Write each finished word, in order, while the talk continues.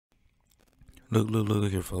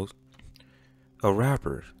Look here, folks. A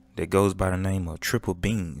rapper that goes by the name of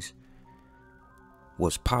Beanz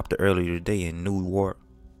was popped earlier today in Newark,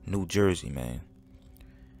 New Jersey, man.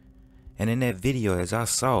 And in that video, as I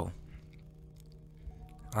saw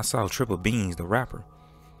Beanz, the rapper,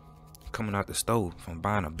 coming out the stove from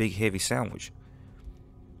buying a big heavy sandwich.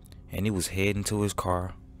 And he was heading to his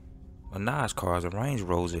car. A nice car, a Range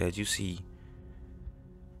Rover, as you see.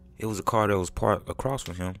 It was a car that was parked across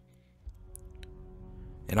from him.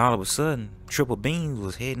 And all of a sudden, Beanz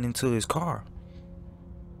was heading into his car.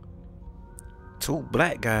 Two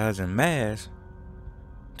black guys in masks,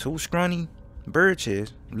 two scrawny, bird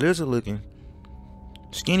chest, lizard looking,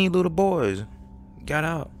 skinny little boys got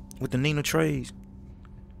out with the Nina trays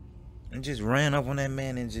and just ran up on that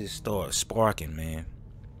man and just started sparking, man.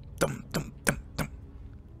 Thump, thump, thump, thump.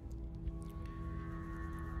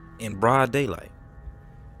 In broad daylight.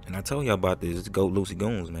 And I told y'all about this. It's Goat Lucy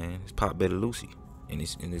Goons, man. It's Pop Better Lucy. And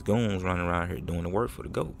his goons running around here doing the work for the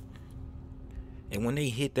goat. And when they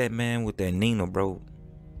hit that man with that Nina, bro,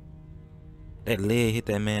 that leg hit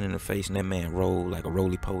that man in the face and that man rolled like a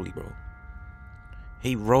roly-poly, bro.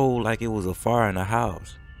 He rolled like it was a fire in the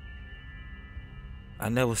house. I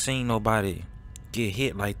never seen nobody get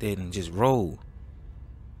hit like that and just roll.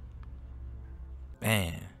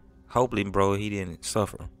 Man, hopefully, bro, he didn't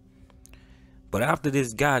suffer. But after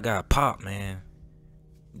this guy got popped, man,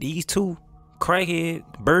 these two crackhead,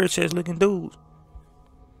 bird chest looking dudes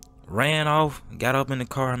ran off, got up in the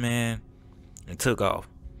car, man, and took off.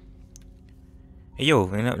 Hey, yo,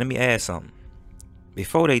 let me add something.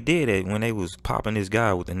 Before they did it, when they was popping this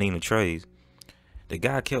guy with the Nina trays, the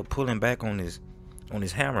guy kept pulling back on his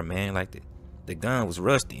hammer, man, like the gun was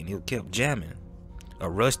rusty, and he kept jamming. A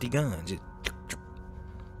rusty gun, just,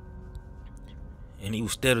 and he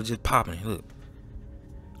was steadily just popping it. Look,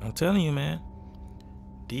 I'm telling you, man,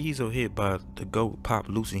 these are hit by the goat Pop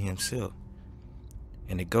Lucy himself.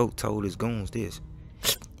 And the goat told his goons this.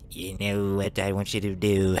 You know what I want you to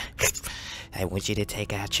do? I want you to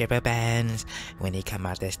take out Beanz when he come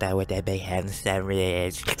out the store with that big hand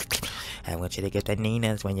sandwich. I want you to get the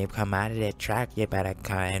Ninas when you come out of that truck. You better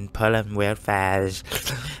come and pull him real fast.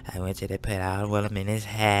 I want you to put all of them in his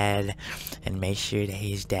head and make sure that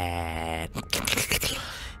he's dead.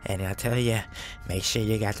 And I'll tell you, make sure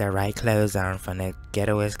you got the right clothes on from the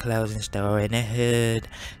ghettoest clothing store in the hood.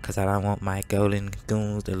 Cause I don't want my golden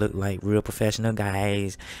goons to look like real professional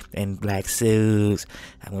guys in black suits.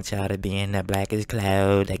 I want y'all to be in the blackest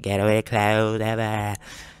clothes, the ghettoest clothes ever.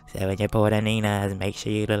 So when you pour the Ninas, make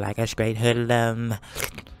sure you look like a straight hoodlum.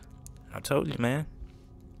 I told you, man.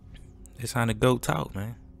 It's how the goat talk,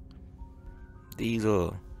 man. These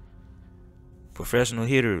are professional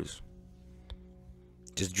hitters.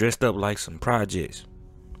 Just dressed up like some projects.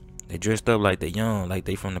 They dressed up like they young, like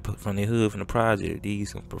they from the hood, from the project.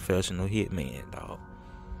 These some professional hitmen, dog.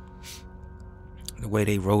 The way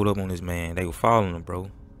they rolled up on this man, they were following him,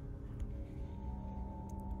 bro.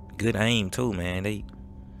 Good aim too, man. They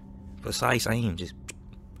precise aim, just.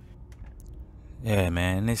 Yeah,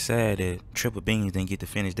 man. It's sad that Beanz didn't get to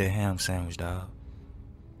finish that ham sandwich, dog.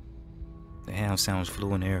 The ham sandwich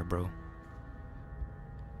flew in the air, bro.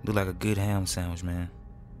 Look like a good ham sandwich, man.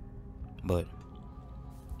 But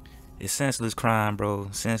it's senseless crime, bro.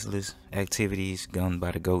 Senseless activities done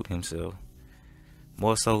by the GOAT himself.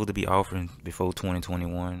 More souls to be offering before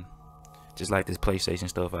 2021. Just like this PlayStation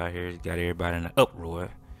stuff out here, got everybody in an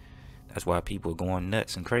uproar. That's why people are going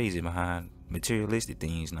nuts and crazy behind materialistic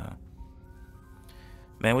things now.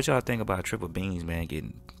 Man, what y'all think about Beanz, man,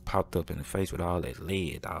 getting popped up in the face with all that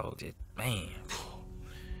lead, dog? Just, man,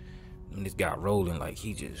 when this guy rolling like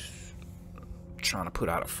he just trying to put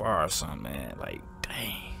out a fire or something, man. Like,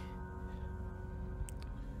 dang.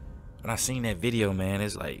 When I seen that video, man,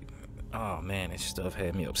 it's like, oh man, this stuff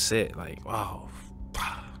had me upset. Like, wow,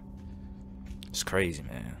 it's crazy,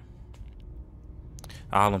 man.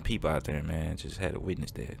 All them people out there, man, just had to witness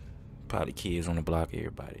that. Probably kids on the block,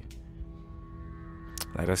 everybody.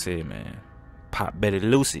 Like I said, man, Pop Better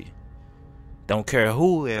Lucy. Don't care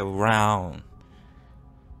who around.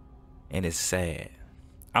 And it's sad.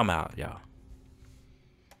 I'm out, y'all.